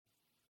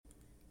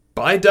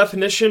by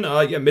definition,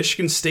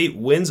 Michigan State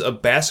wins a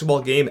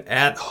basketball game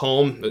at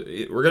home.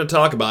 We're going to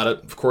talk about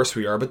it. Of course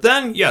we are. But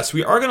then, yes,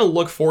 we are going to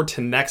look forward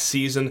to next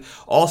season,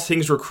 all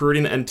things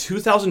recruiting, and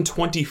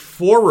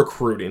 2024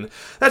 recruiting.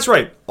 That's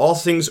right, all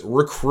things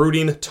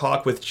recruiting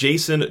talk with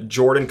Jason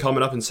Jordan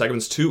coming up in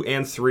segments 2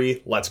 and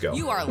 3. Let's go.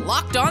 You are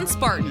Locked On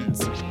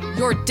Spartans,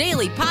 your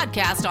daily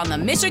podcast on the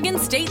Michigan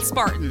State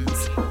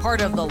Spartans,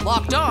 part of the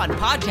Locked On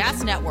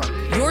Podcast Network,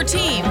 your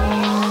team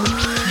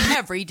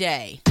every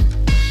day.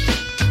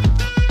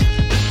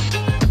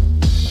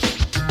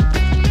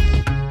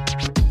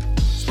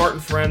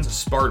 Spartan friends,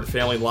 Spartan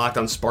family, Locked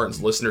On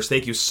Spartans listeners,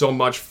 thank you so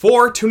much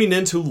for tuning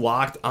in to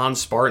Locked On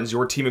Spartans,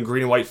 your team in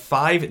green and white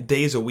 5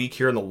 days a week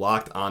here in the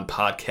Locked On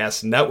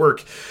Podcast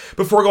Network.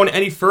 Before going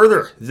any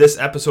further, this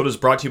episode is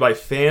brought to you by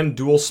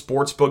FanDuel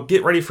Sportsbook.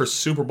 Get ready for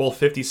Super Bowl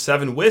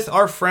 57 with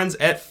our friends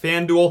at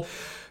FanDuel.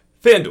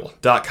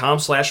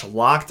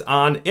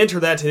 FanDuel.com/LockedOn.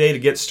 Enter that today to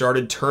get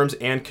started. Terms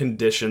and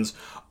conditions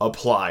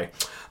apply.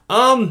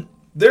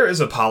 There is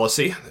a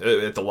policy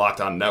at the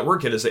Locked On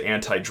Network. It is an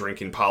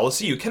anti-drinking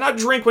policy. You cannot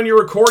drink when you're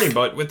recording,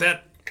 but with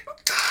that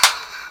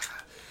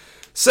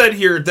said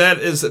here,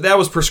 that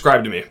was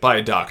prescribed to me by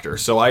a doctor,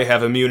 so I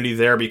have immunity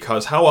there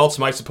because how else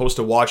am I supposed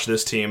to watch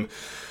this team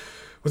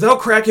without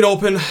cracking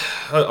open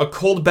a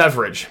cold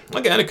beverage?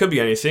 Again, it could be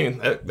anything.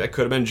 That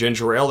could have been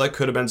ginger ale. That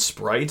could have been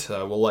Sprite.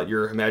 We'll let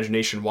your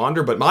imagination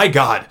wander, but my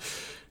God,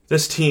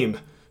 this team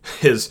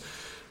is...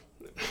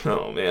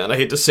 Oh man, I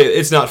hate to say it.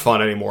 It's not fun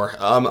anymore.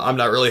 I'm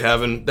not really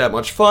having that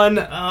much fun.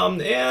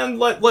 And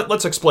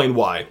let's explain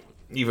why.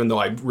 Even though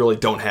I really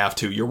don't have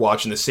to. You're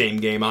watching the same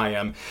game I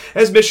am.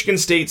 As Michigan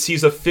State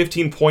sees a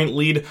 15-point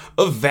lead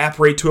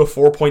evaporate to a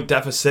 4-point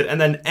deficit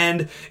and then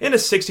end in a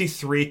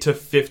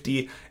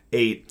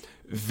 63-58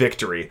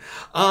 victory.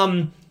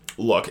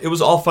 Look, it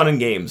was all fun and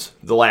games,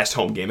 the last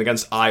home game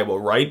against Iowa,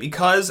 right?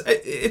 Because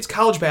it's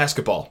college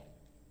basketball.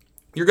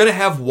 You're going to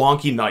have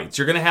wonky nights.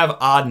 You're going to have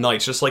odd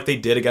nights, just like they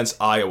did against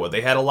Iowa.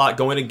 They had a lot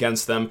going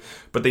against them,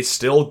 but they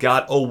still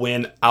got a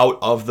win out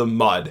of the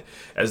mud,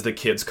 as the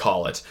kids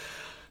call it.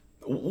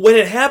 When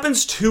it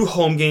happens 2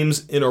 home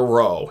games in a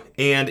row,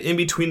 and in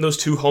between those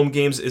 2 home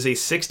games is a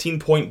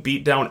 16-point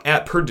beatdown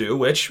at Purdue,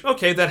 which,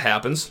 okay, that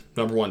happens.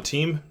 Number 1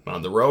 team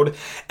on the road.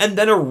 And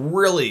then a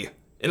really,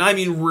 and I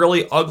mean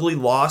really ugly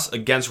loss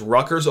against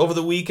Rutgers over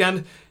the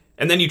weekend,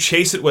 and then you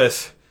chase it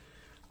with...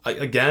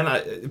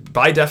 Again,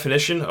 by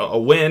definition, a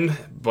win,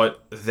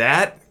 but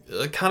that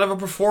kind of a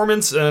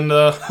performance, and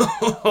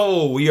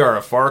we are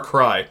a far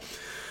cry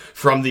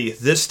from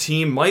this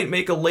team might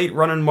make a late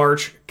run in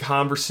March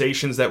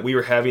conversations that we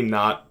were having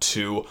not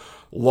too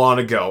long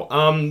ago.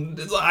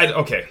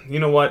 Okay, you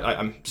know what?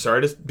 I'm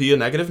sorry to be a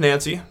negative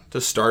Nancy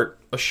to start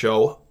a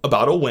show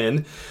about a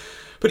win.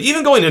 But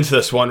even going into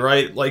this one,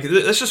 right, like,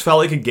 this just felt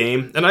like a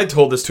game, and I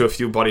told this to a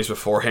few buddies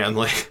beforehand,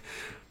 like...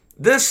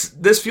 This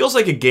feels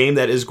like a game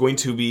that is going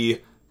to be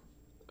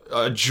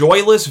a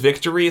joyless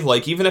victory.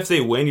 Like, even if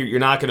they win, you're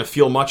not going to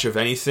feel much of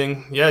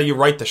anything. Yeah, you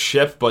right the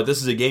ship, but this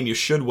is a game you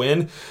should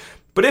win.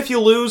 But if you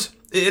lose,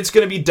 it's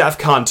going to be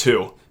DEFCON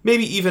 2.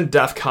 Maybe even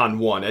DEFCON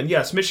 1. And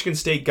yes, Michigan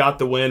State got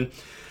the win.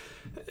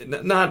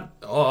 Not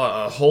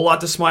a whole lot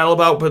to smile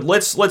about, but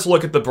let's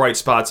look at the bright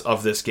spots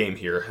of this game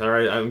here. All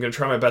right, I'm going to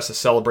try my best to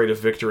celebrate a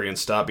victory and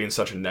stop being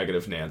such a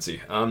negative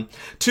Nancy.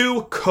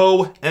 2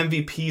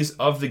 co-MVPs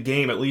of the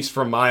game, at least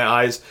from my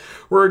eyes,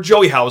 were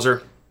Joey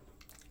Hauser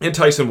and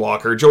Tyson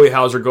Walker. Joey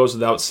Hauser goes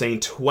without saying,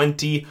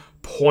 20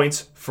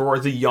 points for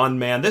the young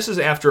man. This is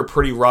after a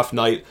pretty rough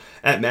night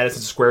at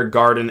Madison Square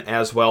Garden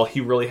as well. He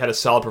really had a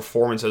solid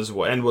performance as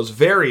well and was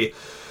very...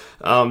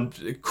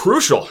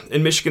 crucial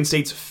in Michigan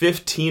State's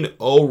 15-0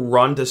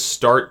 run to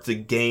start the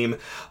game.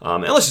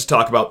 And let's just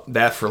talk about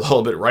that for a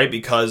little bit, right?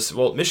 Because,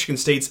 well, Michigan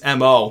State's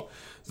MO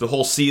the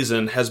whole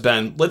season has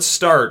been, let's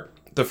start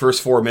the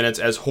first 4 minutes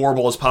as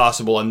horrible as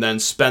possible and then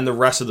spend the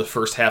rest of the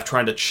first half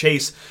trying to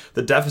chase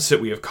the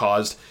deficit we have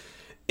caused.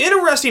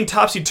 Interesting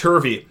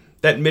topsy-turvy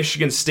that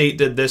Michigan State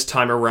did this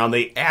time around.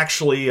 They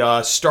actually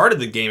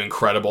started the game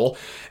incredible.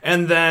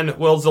 And then,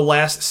 well, the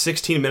last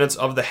 16 minutes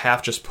of the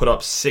half just put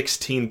up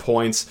 16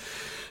 points.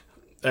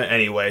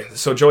 Anyway,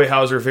 so Joey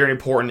Hauser, very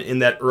important in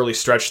that early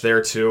stretch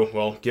there to,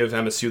 well, give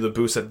MSU the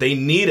boost that they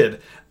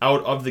needed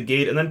out of the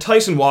gate. And then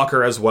Tyson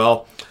Walker as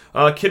well.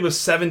 Kid with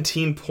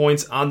 17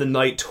 points on the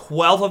night,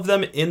 12 of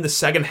them in the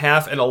second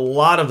half, and a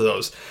lot of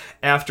those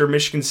after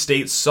Michigan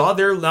State saw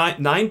their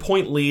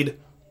 9-point lead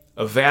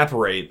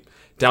evaporate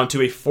down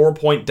to a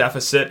 4-point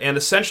deficit, and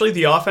essentially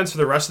the offense for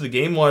the rest of the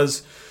game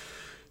was,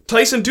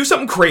 Tyson, do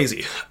something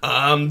crazy.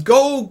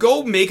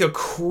 Go make a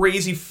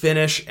crazy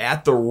finish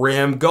at the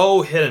rim.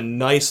 Go hit a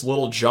nice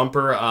little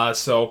jumper.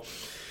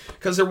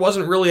 Because there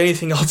wasn't really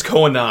anything else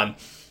going on.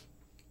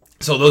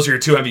 So those are your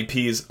 2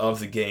 MVPs of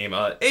the game.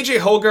 AJ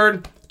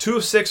Hoggard, 2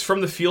 of 6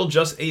 from the field,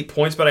 just 8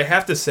 points. But I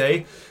have to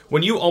say,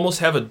 when you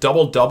almost have a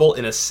double-double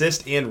in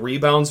assists and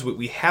rebounds,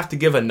 we have to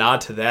give a nod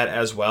to that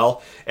as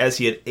well, as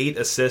he had 8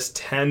 assists,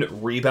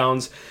 10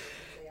 rebounds.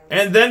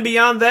 And then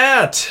beyond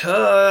that,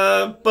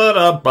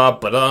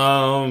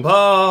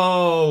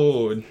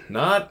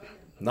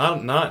 Not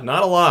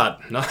a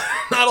lot. Not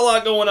a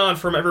lot going on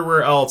from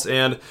everywhere else.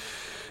 And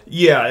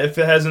yeah, if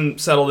it hasn't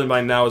settled in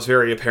by now, it's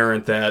very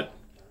apparent that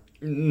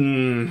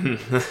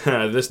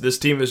this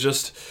team is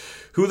just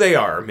who they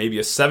are. Maybe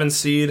a 7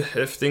 seed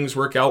if things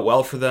work out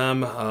well for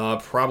them.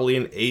 Probably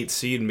an 8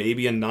 seed,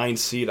 maybe a 9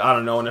 seed. I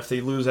don't know. And if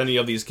they lose any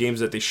of these games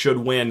that they should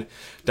win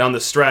down the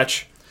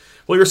stretch,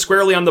 well, you're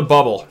squarely on the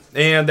bubble.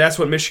 And that's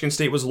what Michigan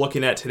State was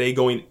looking at today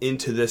going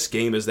into this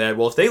game, is that,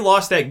 well, if they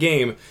lost that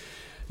game,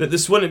 that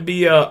this wouldn't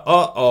be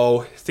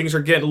things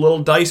are getting a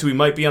little dicey, we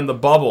might be on the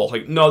bubble.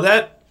 Like, no,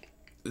 that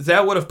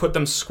would have put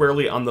them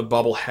squarely on the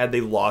bubble had they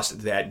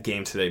lost that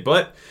game today.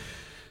 But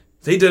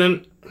they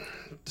didn't,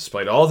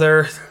 despite all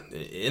their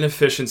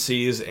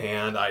inefficiencies,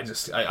 and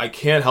I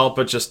can't help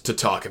but just to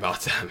talk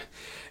about them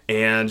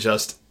and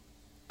just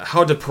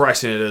how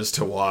depressing it is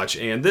to watch.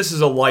 And this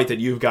is a light that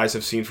you guys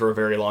have seen for a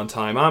very long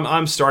time.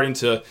 I'm starting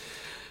to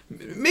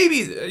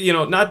maybe,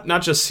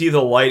 not just see the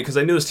light, because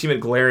I knew this team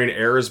had glaring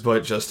errors,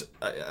 but just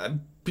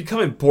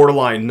becoming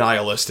borderline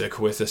nihilistic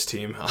with this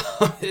team.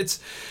 It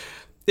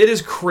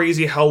is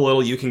crazy how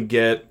little you can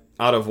get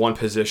out of one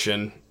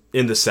position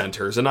in the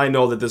centers. And I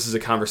know that this is a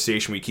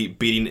conversation we keep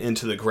beating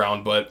into the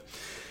ground, but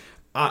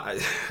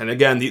and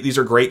again, these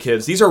are great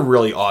kids. These are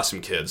really awesome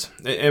kids.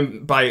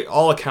 And by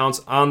all accounts,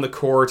 on the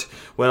court,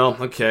 well,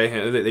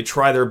 okay, they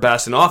try their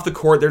best. And off the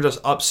court, they're just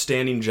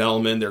upstanding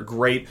gentlemen. They're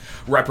great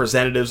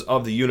representatives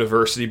of the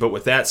university. But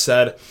with that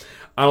said,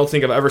 I don't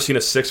think I've ever seen a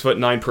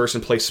 6'9"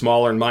 person play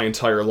smaller in my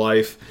entire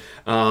life.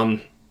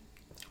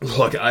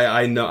 Look,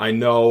 I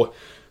know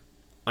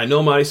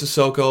Mady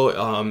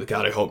Sissoko.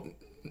 God, I hope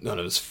none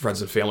of his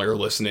friends and family are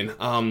listening.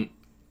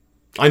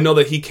 I know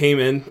that he came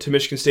in to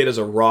Michigan State as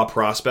a raw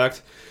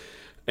prospect,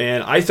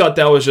 and I thought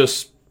that was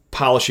just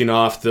polishing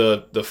off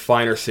the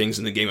finer things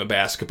in the game of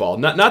basketball.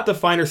 Not the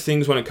finer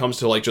things when it comes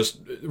to like just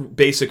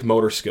basic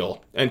motor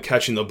skill and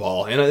catching the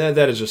ball. And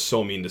that is just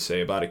so mean to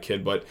say about a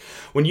kid. But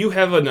when you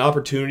have an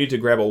opportunity to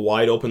grab a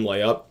wide open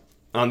layup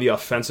on the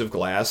offensive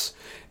glass,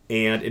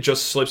 and it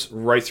just slips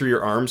right through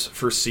your arms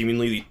for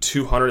seemingly the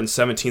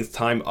 217th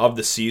time of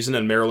the season,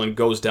 and Maryland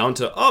goes down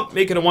to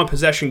make it a one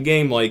possession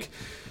game, like,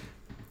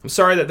 I'm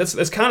sorry,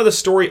 that's kind of the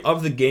story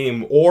of the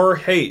game.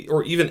 Or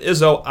even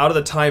Izzo out of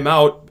the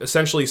timeout,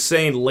 essentially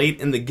saying late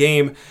in the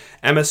game,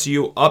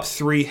 MSU up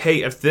 3,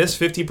 hey, if this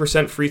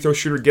 50% free throw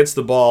shooter gets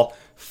the ball,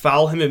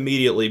 foul him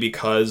immediately,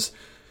 because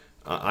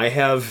I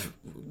have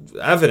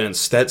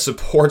evidence that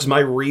supports my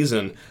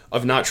reason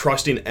of not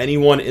trusting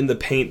anyone in the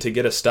paint to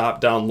get a stop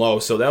down low.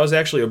 So that was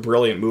actually a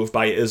brilliant move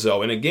by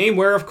Izzo in a game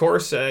where, of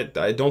course,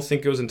 I don't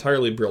think it was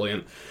entirely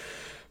brilliant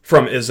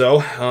from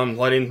Izzo,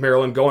 letting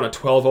Maryland go on a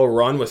 12-0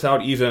 run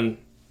without even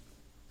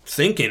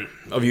thinking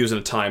of using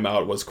a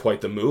timeout was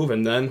quite the move.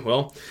 And then,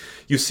 well,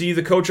 you see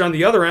the coach on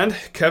the other end,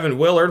 Kevin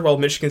Willard, while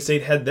Michigan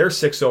State had their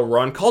 6-0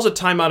 run, calls a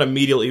timeout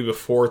immediately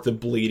before the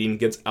bleeding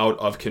gets out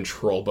of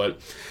control. But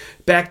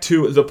back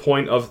to the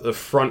point of the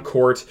front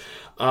court,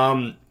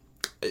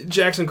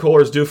 Jackson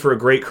Kohler is due for a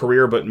great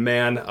career, but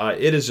man,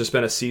 it has just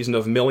been a season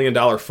of $1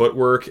 million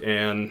footwork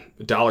and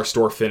dollar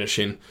store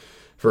finishing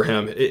for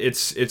him.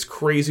 It's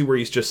crazy where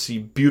you just see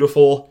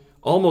beautiful,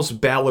 almost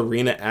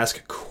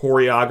ballerina-esque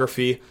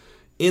choreography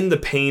in the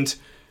paint.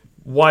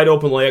 Wide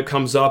open layup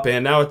comes up,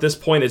 and now at this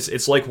point,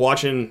 it's like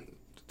watching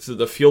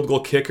the field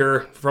goal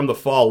kicker from the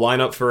fall line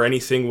up for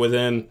anything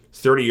within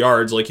 30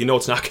 yards. Like,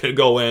 it's not going to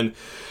go in.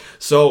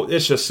 So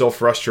it's just so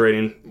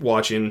frustrating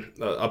watching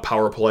a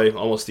power play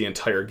almost the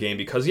entire game,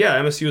 because,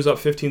 MSU is up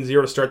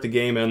 15-0 to start the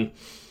game, and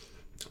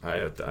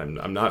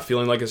I'm not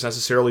feeling like it's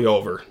necessarily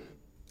over.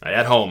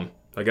 At home,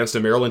 against a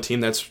Maryland team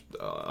that's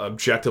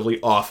objectively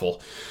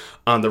awful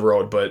on the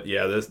road. But,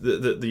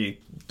 the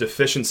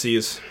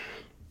deficiencies,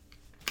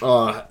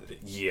 I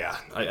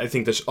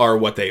think this are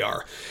what they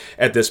are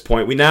at this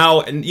point.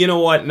 And you know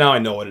what? Now I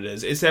know what it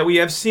is. It's that we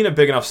have seen a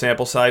big enough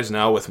sample size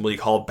now with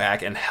Malik Hall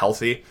back and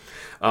healthy,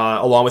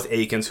 along with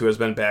Akins, who has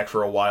been back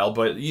for a while.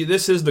 But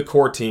this is the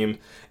core team.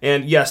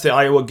 And yes, the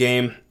Iowa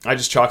game, I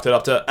just chalked it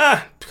up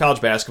to,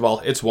 college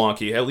basketball. It's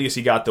wonky. At least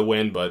he got the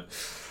win, but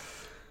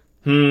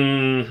I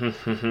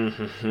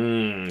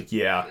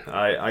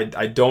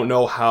don't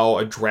know how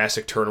a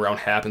drastic turnaround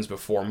happens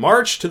before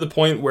March, to the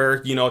point where,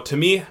 to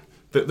me,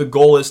 the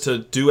goal is to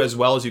do as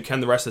well as you can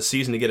the rest of the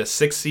season to get a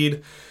 6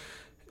 seed,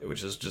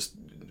 which is just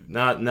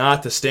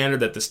not the standard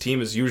that this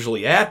team is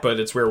usually at, but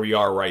it's where we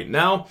are right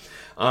now.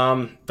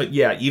 But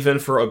even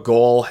for a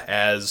goal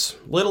as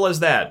little as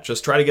that,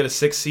 just try to get a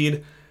 6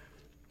 seed.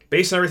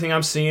 Based on everything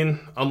I'm seeing,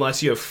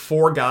 unless you have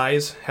 4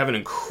 guys have an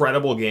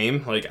incredible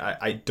game, like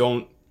I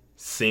don't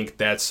think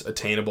that's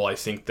attainable. I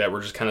think that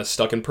we're just kind of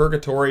stuck in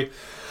purgatory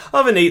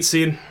of an 8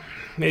 seed,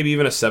 maybe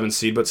even a 7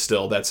 seed, but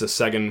still, that's a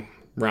second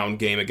round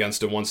game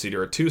against a 1 seed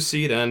or a 2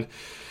 seed, and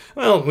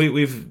well,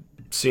 we've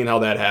seeing how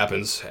that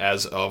happens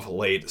as of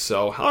late.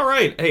 So, all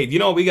right. Hey,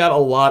 we got a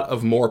lot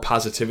of more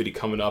positivity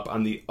coming up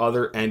on the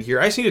other end here.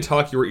 I just need to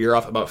talk your ear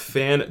off about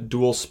FanDuel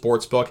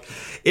Sportsbook.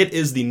 It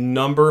is the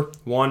 #1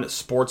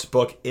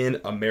 sportsbook in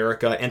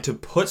America. And to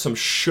put some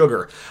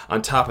sugar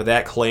on top of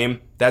that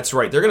claim, that's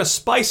right, they're going to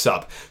spice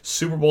up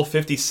Super Bowl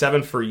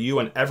 57 for you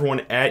and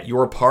everyone at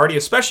your party,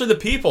 especially the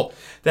people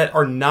that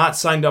are not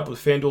signed up with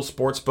FanDuel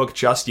Sportsbook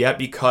just yet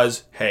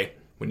because, hey,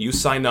 when you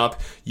sign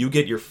up, you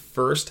get your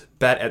first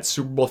bet at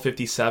Super Bowl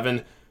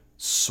 57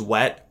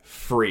 sweat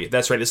free.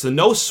 That's right. It's the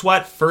no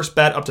sweat first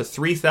bet up to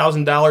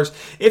 $3,000.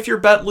 If your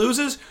bet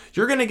loses,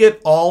 you're going to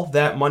get all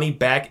that money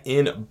back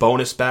in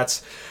bonus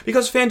bets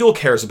because FanDuel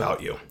cares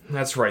about you.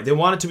 That's right. They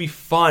want it to be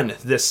fun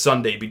this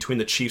Sunday between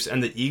the Chiefs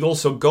and the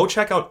Eagles. So go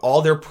check out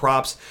all their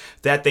props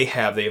that they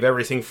have. They have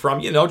everything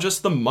from,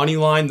 just the money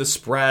line, the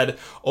spread,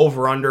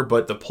 over under,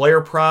 but the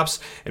player props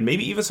and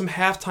maybe even some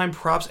halftime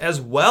props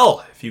as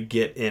well if you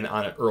get in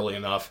on it early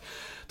enough.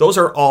 Those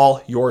are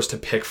all yours to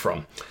pick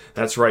from.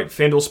 That's right,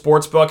 FanDuel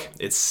Sportsbook,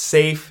 it's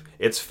safe,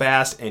 it's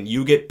fast, and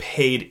you get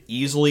paid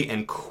easily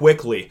and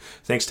quickly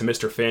thanks to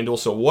Mr. FanDuel.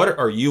 So what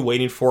are you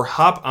waiting for?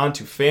 Hop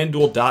onto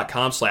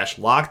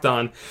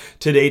FanDuel.com/lockedon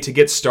today to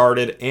get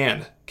started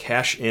and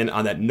cash in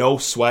on that no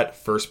sweat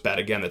first bet.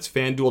 Again, that's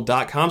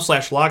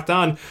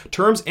FanDuel.com/lockedon.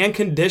 Terms and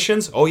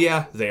conditions, oh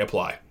yeah, they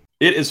apply.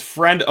 It is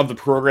friend of the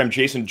program,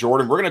 Jason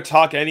Jordan. We're going to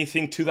talk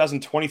anything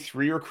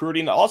 2023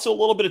 recruiting, also a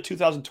little bit of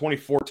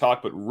 2024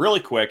 talk, but really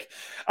quick,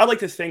 I'd like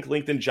to thank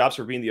LinkedIn Jobs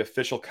for being the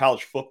official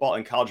college football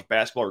and college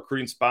basketball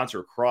recruiting sponsor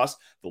across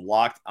the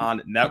Locked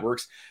On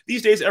networks.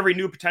 These days, every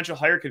new potential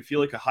hire can feel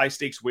like a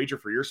high-stakes wager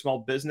for your small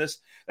business.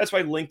 That's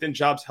why LinkedIn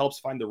Jobs helps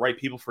find the right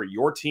people for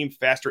your team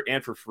faster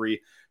and for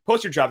free.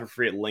 Post your job for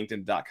free at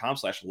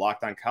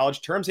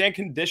linkedin.com/lockedoncollege. Terms and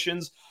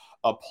conditions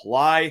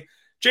apply.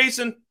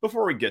 Jason,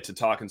 before we get to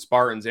talking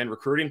Spartans and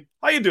recruiting,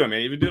 how you doing,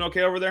 man? You been doing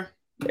okay over there?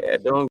 Yeah,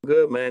 doing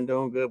good, man.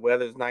 Doing good.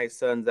 Weather's nice,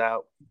 sun's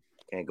out.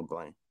 Can't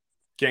complain.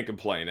 Can't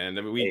complain.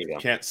 And we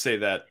can't say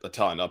that a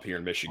ton up here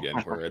in Michigan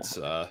where it's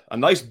a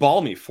nice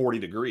balmy 40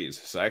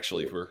 degrees. So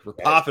actually we're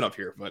popping up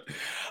here. But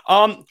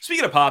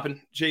speaking of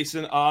popping,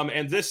 Jason,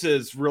 and this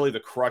is really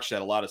the crutch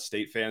that a lot of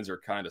state fans are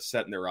kind of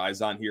setting their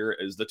eyes on here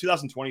is the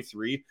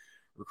 2023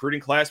 recruiting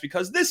class,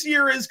 because this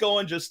year is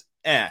going just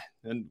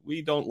and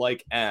we don't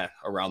like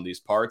around these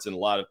parts, and a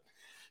lot of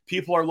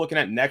people are looking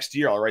at next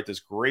year. All right,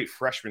 this great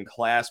freshman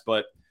class,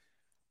 but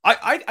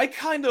I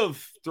kind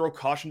of throw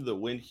caution to the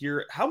wind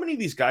here. How many of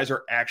these guys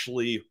are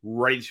actually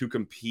ready to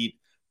compete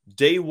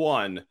day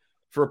one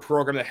for a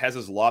program that has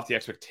as lofty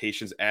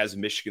expectations as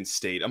Michigan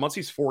State? Amongst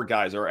these four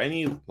guys, are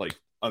any like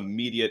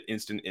immediate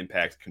instant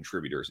impact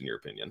contributors in your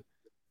opinion?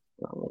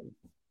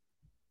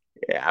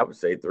 Yeah, I would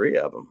say three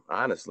of them.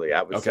 Honestly,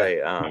 I would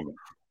say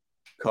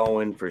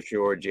Cohen for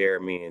sure,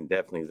 Jeremy, and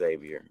definitely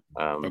Xavier.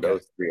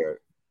 Those three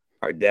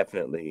are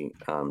definitely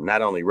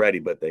not only ready,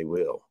 but they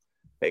will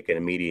make an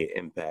immediate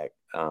impact.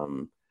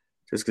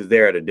 Just because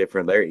they're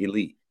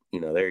elite.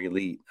 They're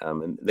elite.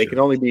 And they can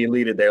only be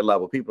elite at their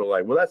level. People are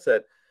like, well, that's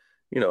at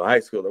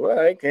high school. Well,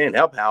 I can't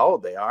help how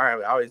old they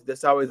are.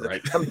 That's always a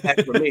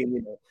comeback for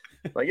me.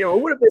 Like,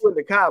 what if they went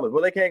to college?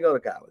 Well, they can't go to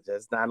college.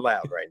 That's not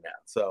allowed right now.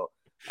 So.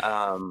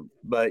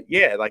 But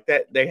yeah, like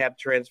that, they have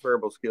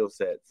transferable skill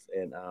sets,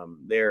 and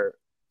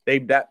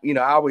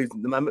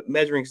my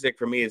measuring stick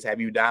for me is, have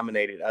you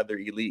dominated other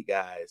elite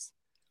guys?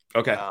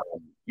 Okay.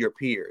 Your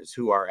peers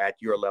who are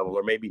at your level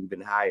or maybe even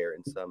higher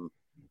in some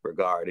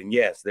regard. And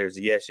yes, there's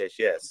a yes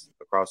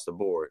across the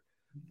board.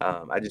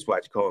 I just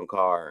watched Cohen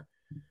Carr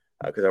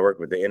because I work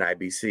with the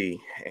NIBC,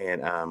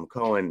 and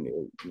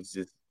Cohen is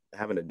just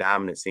having a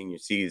dominant senior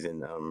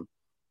season.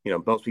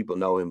 Most people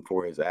know him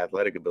for his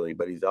athletic ability,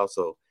 but he's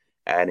also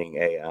adding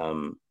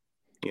an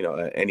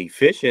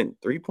efficient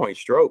 3-point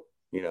stroke.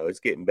 It's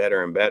getting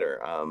better and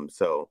better.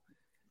 So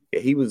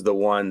yeah, he was the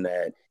one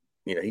that,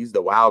 he's the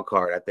wild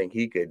card. I think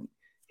he could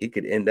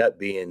potentially end up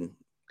being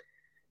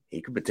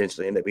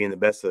the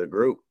best of the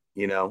group,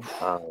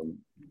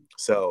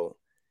 So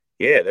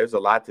yeah, there's a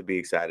lot to be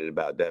excited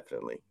about,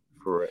 definitely,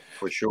 for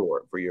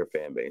sure, for your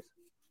fan base.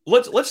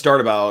 Let's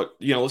start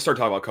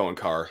talking about Cohen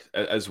Carr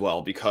as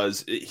well,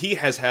 because he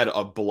has had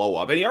a blow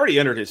up, and he already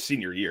entered his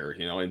senior year,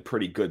 in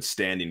pretty good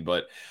standing.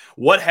 But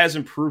what has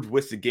improved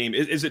with the game?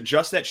 Is it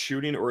just that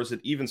shooting, or is it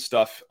even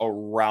stuff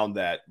around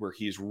that where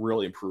he's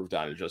really improved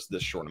on in just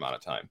this short amount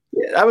of time?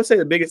 Yeah, I would say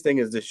the biggest thing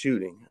is the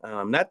shooting.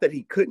 Not that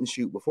he couldn't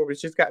shoot before, but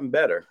it's just gotten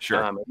better.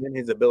 Sure. And then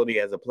his ability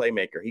as a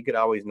playmaker, he could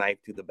always knife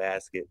to the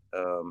basket,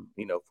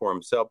 for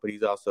himself, but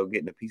he's also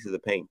getting a piece of the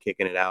paint,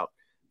 kicking it out,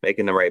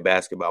 making the right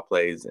basketball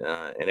plays,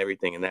 and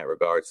everything in that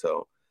regard.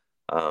 So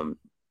I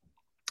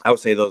would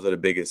say those are the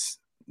biggest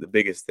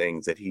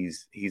things that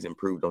he's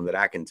improved on that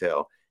I can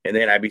tell. And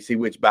the NIBC,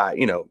 which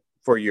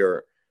for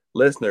your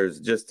listeners,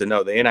 just to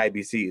know, the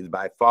NIBC is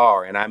by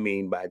far, and I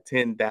mean by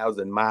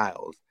 10,000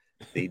 miles,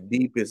 the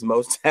deepest,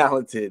 most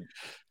talented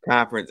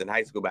conference in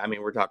high school. But I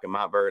mean, we're talking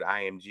Montverde,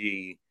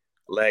 IMG,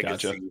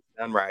 Legacy, Gotcha.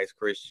 Sunrise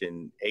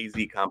Christian, AZ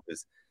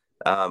Compass.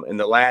 In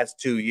the last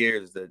 2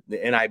 years, the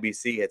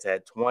NIBC has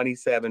had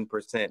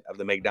 27% of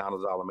the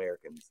McDonald's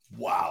All-Americans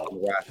Wow. on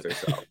the roster.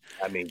 So,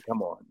 I mean,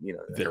 come on.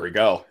 There we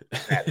go.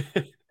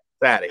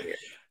 It's out of here.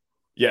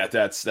 Yeah,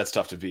 that's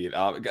tough to beat.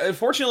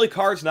 Unfortunately,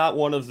 Carr's not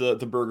one of the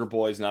Burger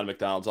Boys, not a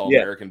McDonald's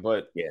All-American,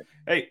 but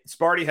hey,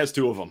 Sparty has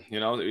two of them.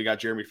 We got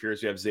Jeremy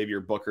Fears, you have Xavier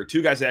Booker.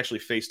 Two guys actually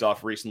faced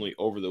off recently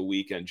over the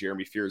weekend.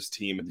 Jeremy Fears'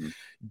 team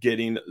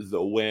getting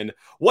the win.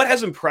 What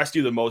has impressed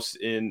you the most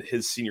in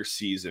his senior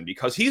season?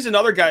 Because he's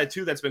another guy,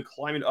 too, that's been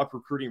climbing up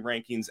recruiting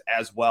rankings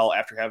as well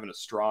after having a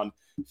strong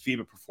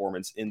FIBA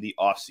performance in the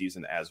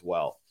offseason as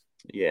well.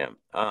 Yeah.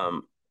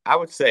 I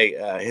would say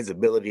his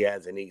ability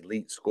as an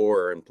elite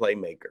scorer and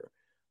playmaker.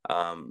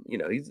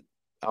 He's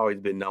always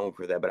been known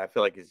for that, but I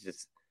feel like it's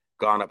just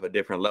gone up a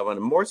different level,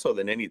 and more so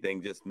than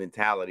anything, just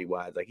mentality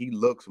wise, like he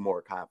looks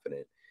more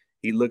confident.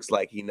 He looks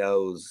like he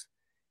knows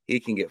he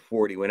can get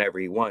 40 whenever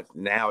he wants.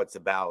 Now it's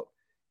about,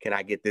 can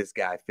I get this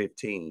guy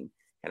 15?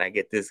 Can I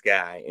get this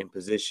guy in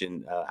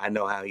position? I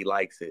know how he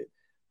likes it.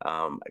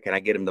 Can I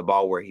get him the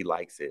ball where he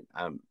likes it?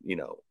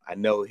 I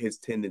know his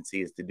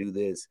tendency is to do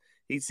this.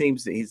 He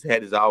seems that his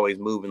head is always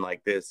moving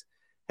like this,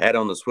 head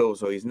on the swivel,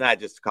 so he's not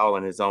just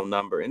calling his own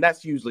number. And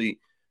that's usually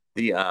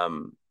the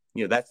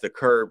that's the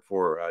curb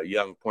for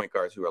young point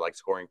guards who are like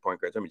scoring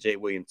point guards. I mean, Jay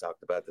Williams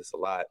talked about this a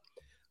lot.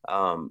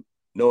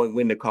 Knowing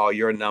when to call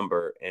your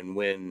number and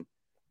when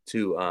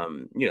to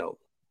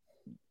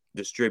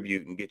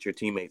distribute and get your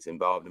teammates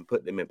involved and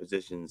put them in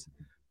positions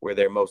where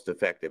they're most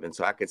effective. And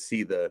so I could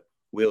see the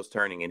wheels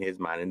turning in his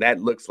mind, and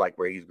that looks like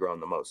where he's grown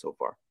the most so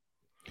far.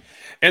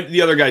 And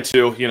the other guy,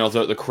 too,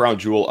 the crown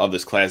jewel of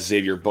this class,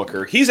 Xavier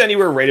Booker. He's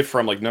anywhere rated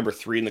from like number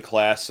 3 in the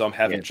class. Some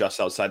have him just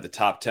outside the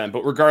top 10.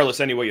 But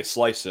regardless, any way you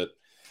slice it,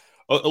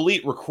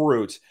 elite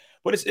recruit.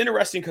 But it's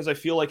interesting because I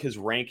feel like his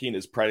ranking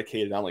is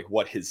predicated on like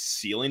what his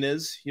ceiling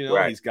is.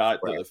 He's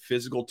got the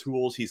physical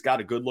tools. He's got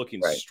a good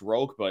looking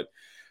stroke. But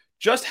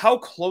just how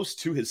close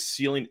to his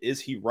ceiling is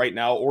he right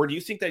now? Or do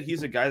you think that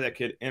he's a guy that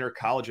could enter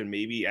college and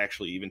maybe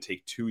actually even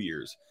take 2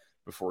 years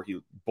before he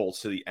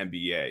bolts to the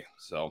NBA?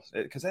 So,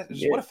 because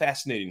what a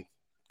fascinating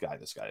guy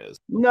this guy is.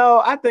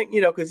 No, I think,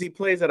 because he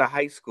plays at a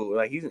high school.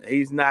 Like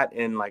he's not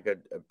in like a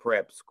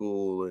prep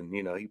school, and,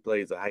 he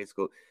plays at high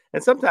school.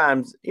 And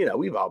sometimes,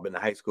 we've all been to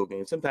high school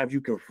games. Sometimes you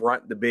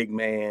confront the big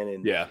man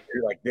and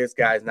you're like, this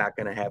guy's not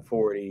going to have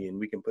 40 and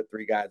we can put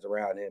 3 guys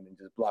around him and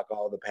just block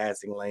all the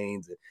passing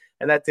lanes.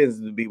 And that tends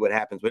to be what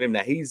happens with him.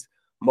 Now he's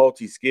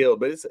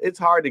multi-skilled, but it's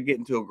hard to get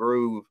into a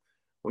groove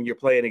when you're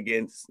playing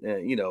against,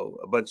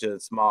 a bunch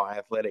of small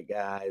athletic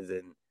guys,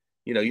 and,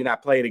 you're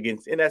not playing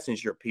against, in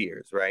essence, your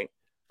peers, right?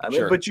 I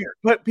mean,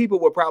 but people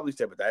will probably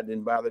say, but that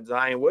didn't bother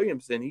Zion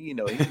Williamson. He's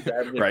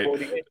averaging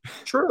 40.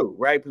 True,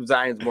 right?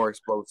 Zion's more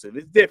explosive.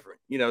 It's different.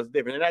 It's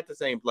different. They're not the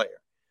same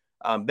player.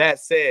 That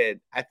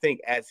said, I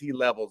think as he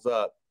levels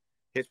up,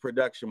 his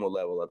production will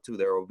level up too.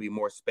 There will be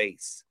more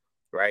space,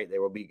 right?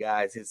 There will be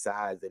guys his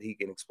size that he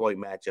can exploit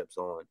matchups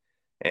on.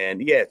 And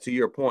to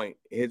your point,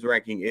 his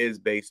ranking is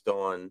based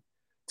on,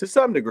 to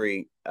some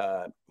degree,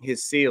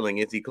 his ceiling.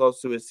 Is he close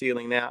to his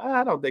ceiling now?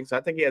 I don't think so.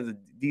 I think he has a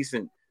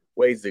decent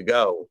ways to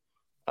go,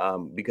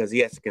 because he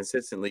has to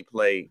consistently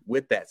play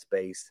with that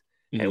space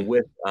and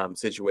with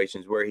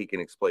situations where he can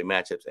exploit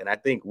matchups. And I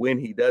think when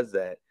he does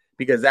that,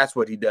 because that's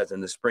what he does in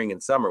the spring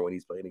and summer when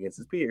he's playing against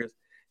his peers,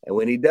 and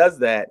when he does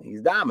that,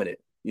 he's dominant,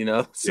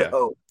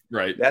 So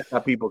that's how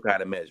people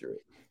kind of measure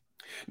it.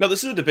 Now,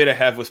 this is a debate I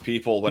have with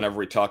people whenever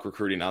we talk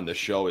recruiting on this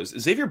show. Is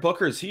Xavier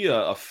Booker, is he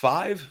a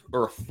 5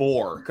 or a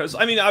 4? Because,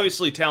 I mean,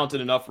 obviously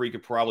talented enough where he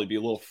could probably be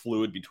a little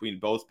fluid between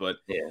both. But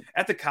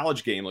at the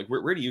college game, like,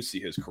 where do you see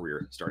his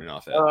career starting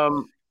off at?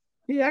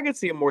 I could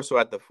see him more so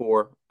at the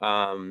 4.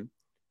 But,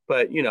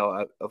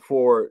 a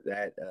 4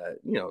 that,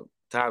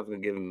 Tom's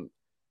going to give him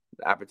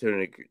the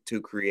opportunity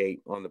to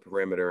create on the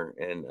perimeter.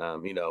 And,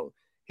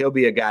 he'll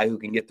be a guy who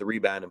can get the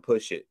rebound and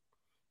push it,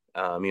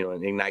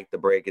 and ignite the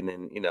break. And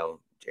then,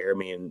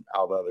 Jeremy and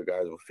all the other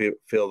guys will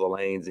fill the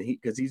lanes, and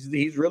because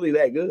he's really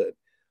that good.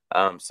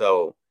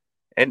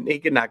 And he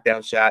can knock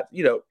down shots,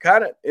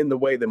 kind of in the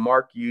way that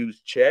Mark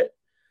used Chet.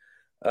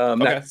 Not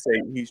to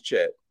say he's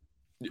Chet,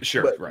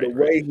 sure, but the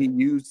way he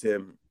used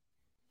him,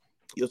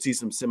 you'll see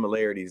some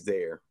similarities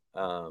there.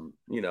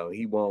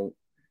 He won't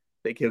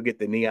think he'll get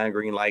the neon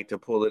green light to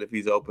pull it if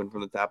he's open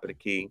from the top of the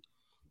key.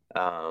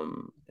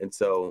 And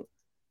so,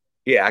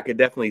 I could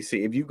definitely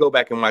see, if you go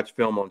back and watch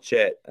film on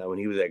Chet when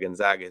he was at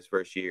Gonzaga his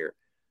first year,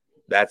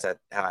 that's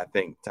how I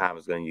think Tom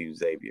is going to use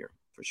Xavier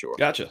for sure.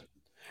 Gotcha.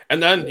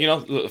 And then,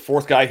 the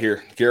fourth guy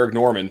here, Garrick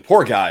Norman,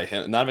 poor guy,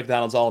 not a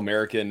McDonald's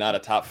All-American, not a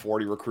top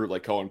 40 recruit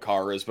like Cohen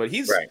Carr is, but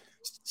he's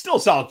still a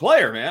solid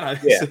player, man. I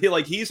feel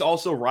like he's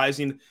also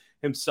rising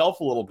himself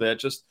a little bit.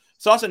 Just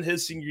saw us in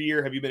his senior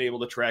year. Have you been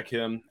able to track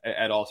him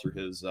at all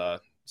through his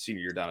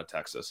senior year down at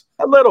Texas?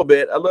 A little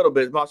bit,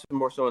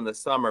 more so in the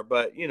summer,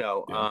 but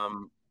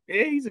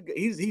he's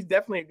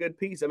definitely a good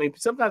piece. I mean,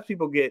 sometimes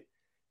people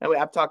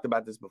I've talked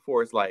about this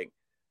before. It's like,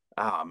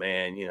 oh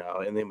man,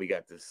 and then we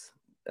got this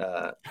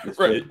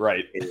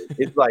Right.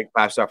 It's like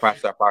 5-star,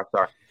 5-star,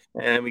 5-star.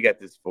 And we got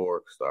this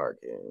 4-star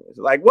kid. It's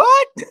like,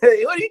 what? What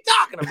are you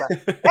talking about?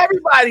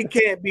 Everybody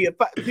can't be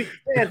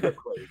fans are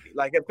crazy.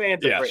 Like, if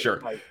fans are crazy. Sure.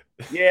 Like,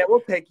 yeah, we'll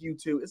take you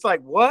too. It's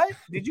like, what?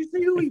 Did you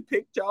see who he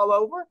picked y'all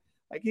over?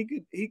 Like, he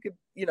could, he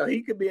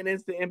could be an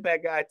instant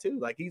impact guy too.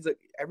 Like,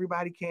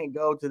 everybody can't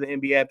go to the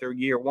NBA after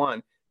year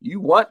one. You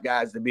want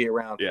guys to be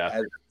around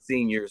as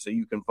seniors so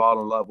you can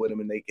fall in love with them,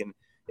 and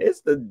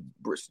it's the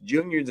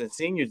juniors and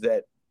seniors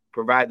that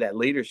provide that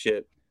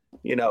leadership,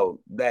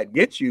 that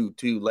gets you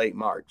to late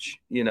March,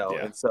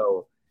 and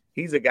so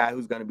he's a guy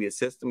who's going to be a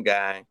system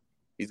guy.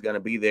 He's going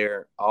to be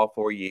there all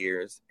 4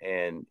 years.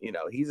 And,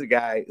 he's a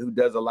guy who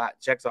does a lot,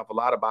 checks off a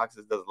lot of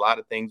boxes, does a lot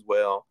of things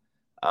well.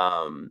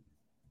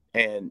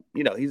 And,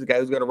 he's a guy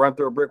who's going to run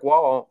through a brick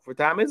wall for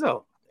Tom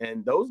Izzo.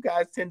 And those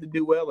guys tend to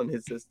do well in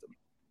his system,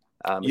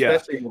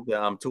 especially with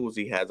the tools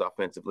he has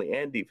offensively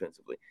and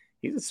defensively.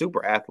 He's a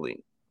super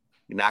athlete.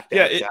 He knocked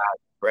down shots,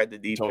 spread the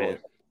defense.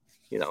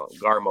 Totally.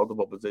 Guard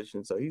multiple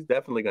positions. So he's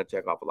definitely going to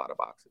check off a lot of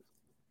boxes.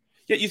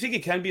 Yeah, you think he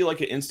can be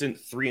like an instant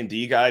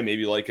 3-and-D guy,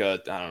 maybe like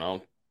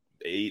a,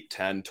 8,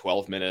 10,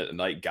 12-minute a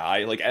night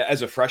guy, like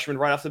as a freshman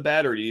right off the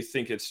bat, or do you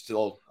think it's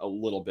still a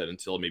little bit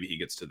until maybe he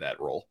gets to that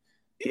role?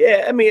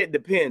 Yeah, I mean, it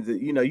depends.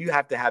 You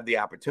have to have the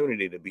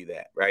opportunity to be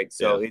that, right?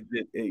 So, he's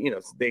going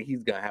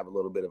to have a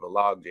little bit of a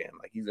logjam.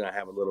 Like, he's going to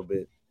have a little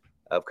bit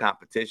of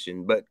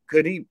competition. But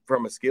could he,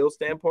 from a skill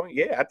standpoint?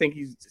 Yeah, I think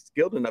he's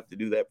skilled enough to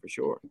do that for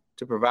sure.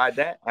 To provide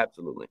that,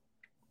 absolutely.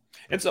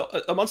 And so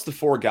amongst the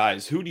 4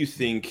 guys, who do you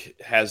think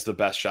has the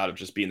best shot of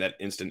just being that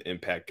instant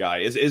impact guy?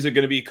 Is it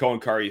going to be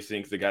Coen Carr, you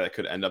think, the guy that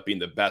could end up being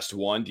the best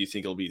one? Do you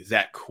think it'll be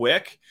that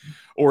quick?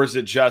 Or is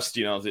it just,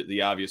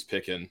 the obvious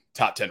pick in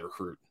top 10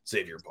 recruit,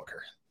 Xavier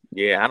Booker?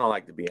 Yeah, I don't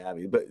like to be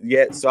obvious. But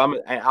so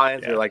I'll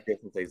answer it like this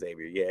and say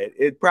Xavier. Yeah,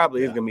 it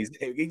probably is going to be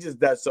Xavier. He just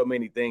does so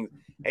many things.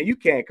 And you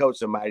can't coach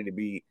somebody to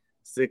be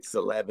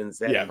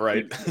 6'11",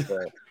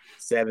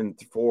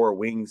 7'4"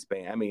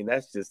 wingspan. I mean,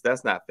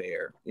 that's not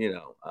fair.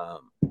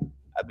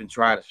 I've been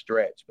trying to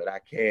stretch, but I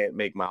can't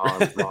make my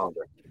arms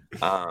longer.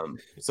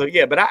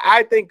 But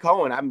I think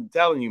Coen, I'm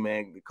telling you,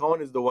 man,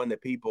 Coen is the one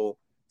that people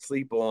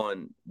sleep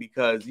on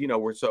because,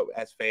 we're so,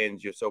 as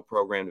fans, you're so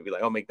programmed to be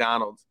like, oh,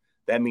 McDonald's,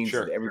 that means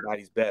that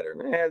everybody's better.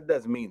 It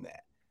doesn't mean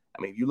that.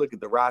 I mean, if you look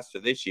at the roster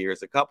this year,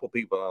 it's a couple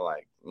people are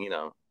like,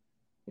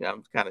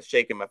 I'm kind of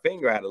shaking my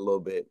finger at it a little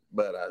bit,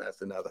 but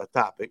that's another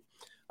topic.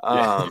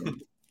 I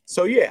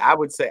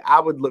would say I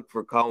would look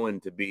for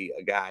Coen to be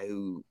a guy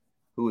who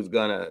is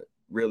going to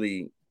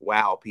really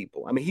wow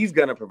people. I mean, he's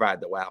going to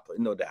provide the wow play,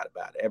 no doubt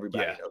about it.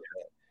 Everybody knows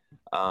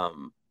that.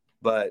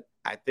 But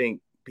I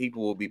think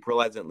people will be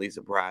pleasantly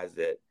surprised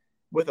that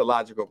with a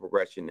logical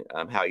progression,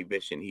 how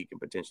efficient he can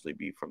potentially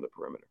be from the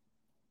perimeter.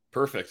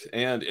 Perfect.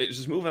 And it's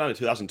just moving on to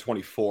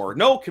 2024.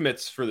 No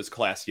commits for this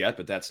class yet,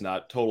 but that's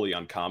not totally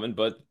uncommon.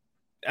 But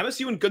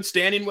MSU in good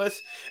standing with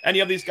any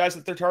of these guys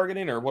that they're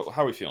targeting, or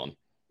how are we feeling?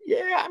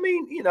 Yeah, I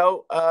mean,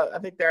 I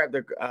think they're at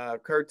the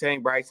Kurt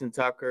Tank, Bryson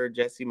Tucker,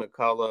 Jesse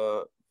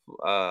McCullough,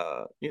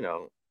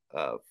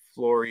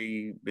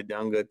 Flory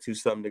Bidunga to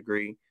some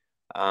degree.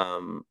 I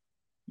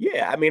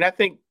mean, I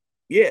think,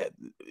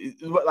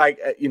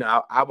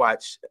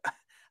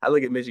 I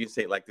look at Michigan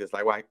State like this.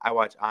 Like, I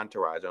watch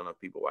Entourage. I don't know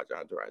if people watch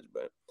Entourage,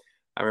 but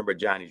I remember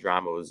Johnny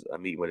Drama was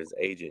meeting with his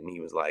agent, and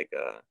he was like,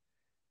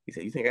 he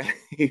said, "You think?"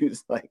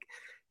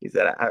 He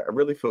said, "I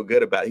really feel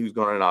good about it." He was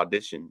going on an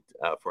audition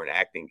for an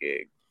acting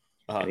gig,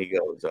 and he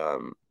goes,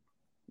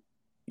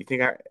 "You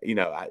think I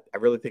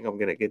really think I'm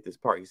gonna get this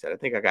part?" He said, "I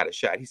think I got a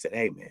shot." He said,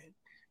 "Hey man,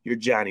 you're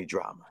Johnny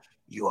Drama.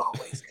 You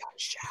always got a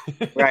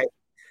shot, right?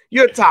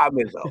 You're Tom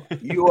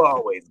Izzo. You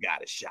always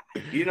got a shot.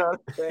 You know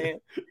what I'm saying?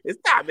 It's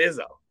Tom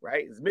Izzo,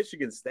 right? It's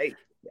Michigan State.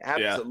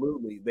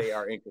 Absolutely, they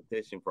are in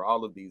competition for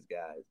all of these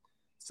guys.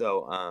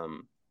 So,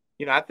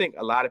 I think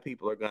a lot of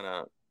people are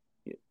gonna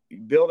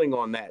building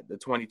on that, the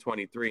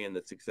 2023 and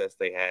the success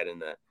they had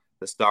and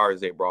the stars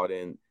they brought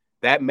in.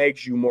 That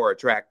makes you more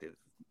attractive.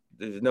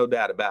 There's no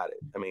doubt about it.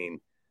 I mean,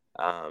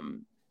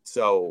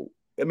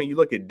 you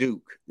look at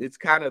Duke. It's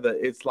kind of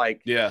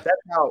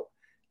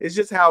it's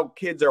just how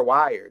kids are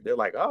wired. They're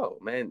like, oh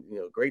man,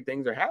 great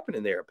things are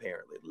happening there.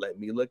 Apparently, let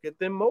me look at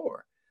them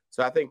more.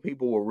 So I think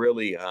people will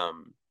really,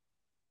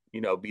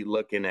 be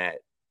looking at,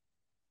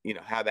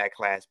 how that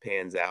class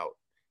pans out,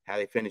 how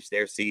they finish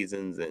their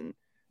seasons, and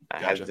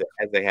as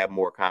they have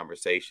more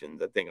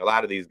conversations. I think a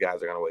lot of these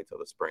guys are going to wait till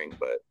the spring,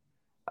 but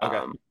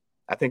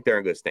I think they're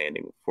in good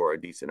standing for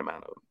a decent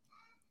amount of them.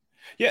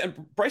 Yeah,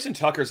 and Bryson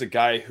Tucker is a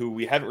guy who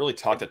we haven't really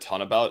talked a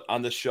ton about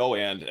on this show,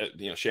 and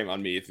shame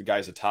on me if the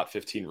guy's a top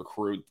 15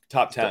 recruit,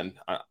 top 10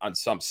 on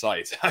some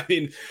sites. I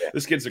mean,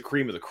 this kid's the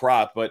cream of the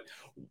crop. But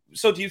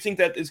so, do you think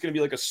that is going to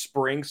be like a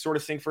spring sort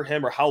of thing for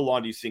him, or how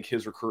long do you think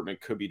his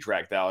recruitment could be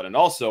dragged out? And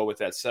also, with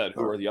that said,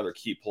 who are the other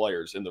key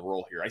players in the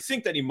role here? I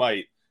think that he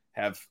might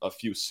have a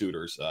few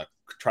suitors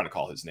trying to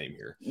call his name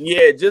here.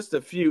 Yeah, just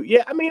a few.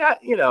 Yeah, I mean,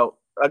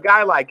 a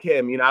guy like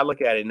him, I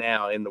look at it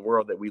now in the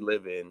world that we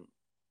live in.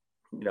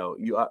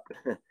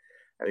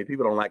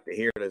 People don't like to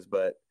hear this,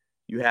 but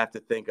you have to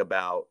think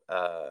about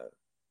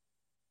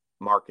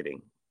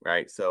marketing,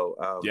 right? So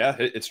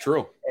it's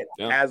true.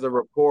 Yeah. As a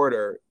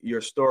reporter,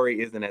 your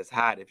story isn't as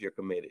hot if you're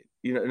committed.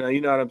 You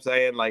know what I'm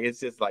saying? Like, it's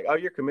just like, oh,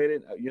 you're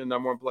committed. You're the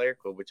number one player,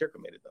 cool, but you're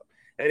committed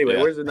though. Anyway,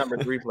 where's the number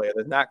 3 player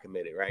that's not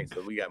committed, right?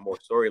 So we got more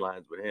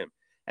storylines with him,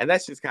 and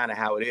that's just kind of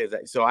how it is.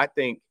 So I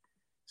think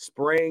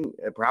spring,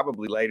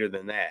 probably later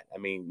than that. I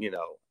mean,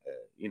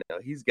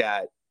 he's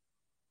got.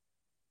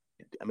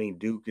 I mean,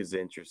 Duke is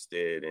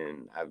interested,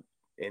 and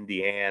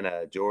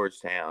Indiana,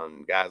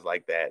 Georgetown, guys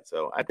like that.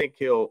 So I think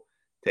he'll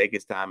take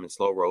his time and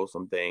slow roll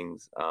some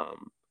things.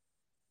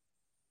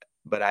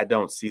 But I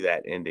don't see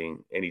that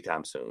ending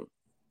anytime soon.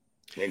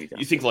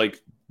 You think like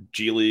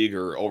G League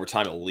or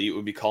Overtime Elite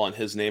would be calling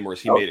his name, or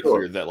has he made it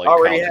clear that like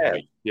already have?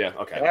 Yeah,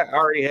 okay. I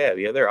already have.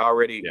 Yeah, they're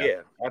already.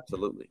 Yeah,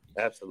 absolutely.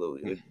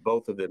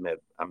 Both of them have.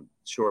 I'm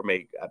sure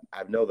I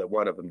know that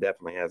one of them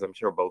definitely has. I'm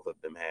sure both of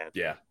them have.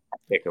 Yeah. I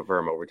can't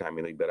confirm Overtime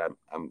Elite, but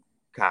I'm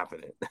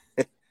confident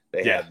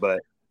they have. But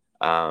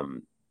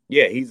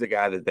he's a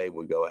guy that they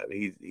would go at.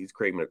 He's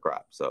cream of the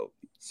crop. So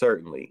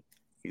certainly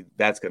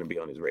that's going to be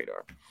on his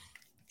radar.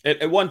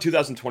 And one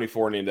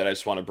 2024 name that I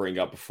just want to bring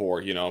up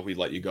before, we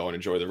let you go and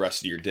enjoy the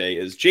rest of your day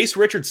is Jace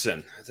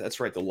Richardson. That's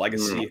right. The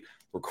legacy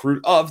recruit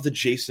of the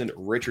Jason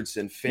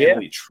Richardson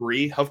family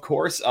tree, of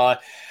course.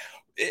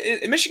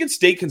 Michigan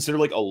State considered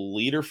like a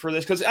leader for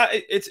this? Because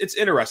it's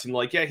interesting.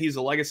 Like, he's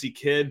a legacy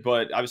kid,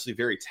 but obviously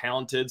very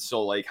talented.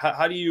 So like,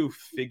 how do you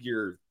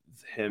figure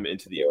him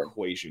into the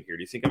equation here?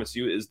 Do you think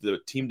MSU is the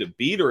team to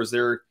beat, or is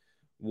there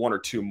one or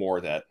two more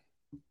that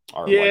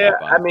are?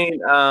 I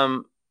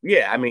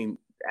mean,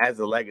 as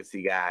a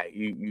legacy guy,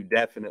 you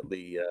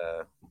definitely,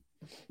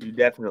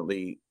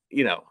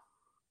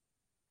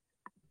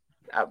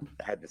 I've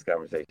had this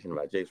conversation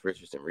about Jace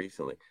Richardson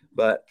recently,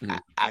 but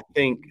I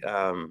think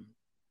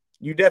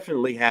you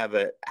definitely have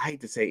I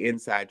hate to say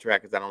inside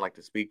track because I don't like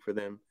to speak for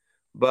them,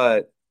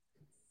 but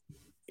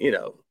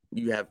you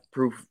have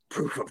proof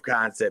of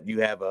concept.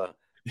 You have a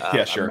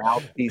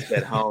mouthpiece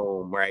at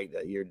home, right?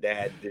 Your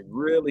dad did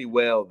really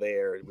well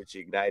there, which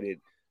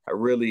ignited a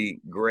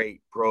really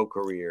great pro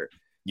career.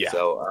 Yeah.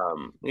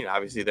 So,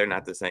 obviously they're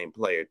not the same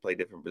players, play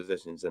different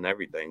positions and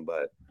everything,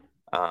 but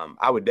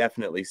I would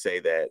definitely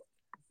say that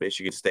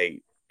Michigan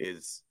State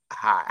is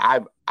high.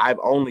 I've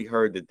only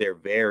heard that they're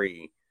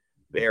very,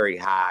 very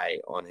high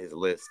on his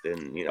list,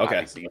 and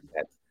obviously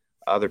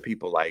other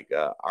people like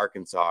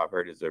Arkansas. I've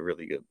heard is a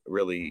really good,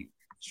 really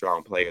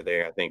strong player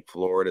there. I think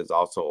Florida is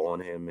also on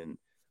him, and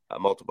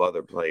multiple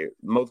other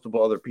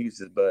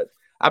pieces, but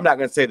I'm not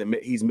going to say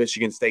that he's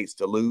Michigan State's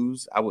to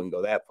lose. I wouldn't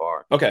go that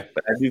far. Okay.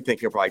 But I do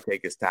think he'll probably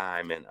take his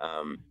time. And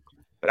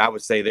but I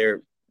would say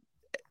they're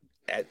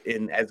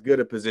in as good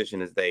a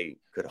position as they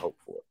could hope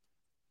for.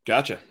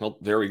 Gotcha. Well,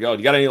 there we go.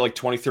 You got any like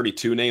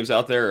 2032 names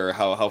out there, or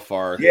how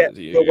far? Yeah,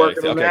 still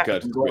working on that.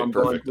 Good. I'm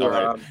going through, all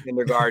right.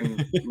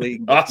 Kindergarten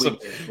league. Awesome.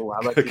 Cool.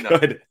 I'll let you know.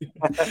 Good.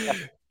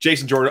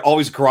 Jason Jordan,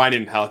 always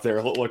grinding out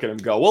there. Look at him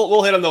go.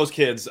 We'll hit on those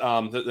kids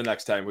the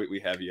next time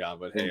we have you on.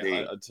 But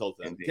hey, until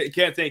then,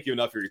 can't thank you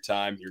enough for your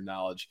time, your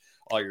knowledge,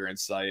 all your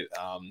insight.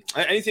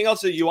 Anything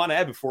else that you want to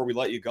add before we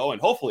let you go,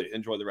 and hopefully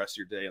enjoy the rest of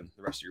your day and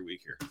the rest of your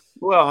week here?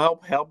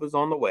 Well, help is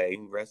on the way.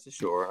 Rest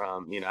assured.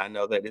 I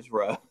know that it's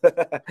rough,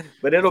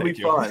 but it'll be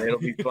fun. It'll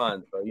be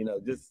fun. So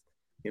just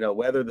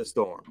weather the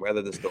storm.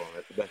 Weather the storm.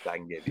 That's the best I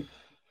can give you.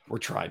 We're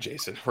trying,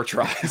 Jason. We're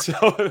trying.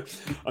 So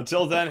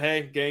until then,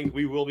 hey, gang,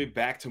 we will be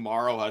back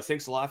tomorrow.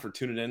 Thanks a lot for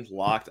tuning in.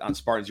 Locked on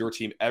Spartans, your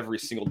team every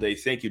single day.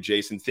 Thank you,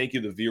 Jason. Thank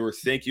you, the viewer.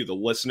 Thank you, the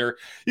listener.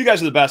 You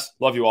guys are the best.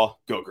 Love you all.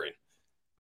 Go Green.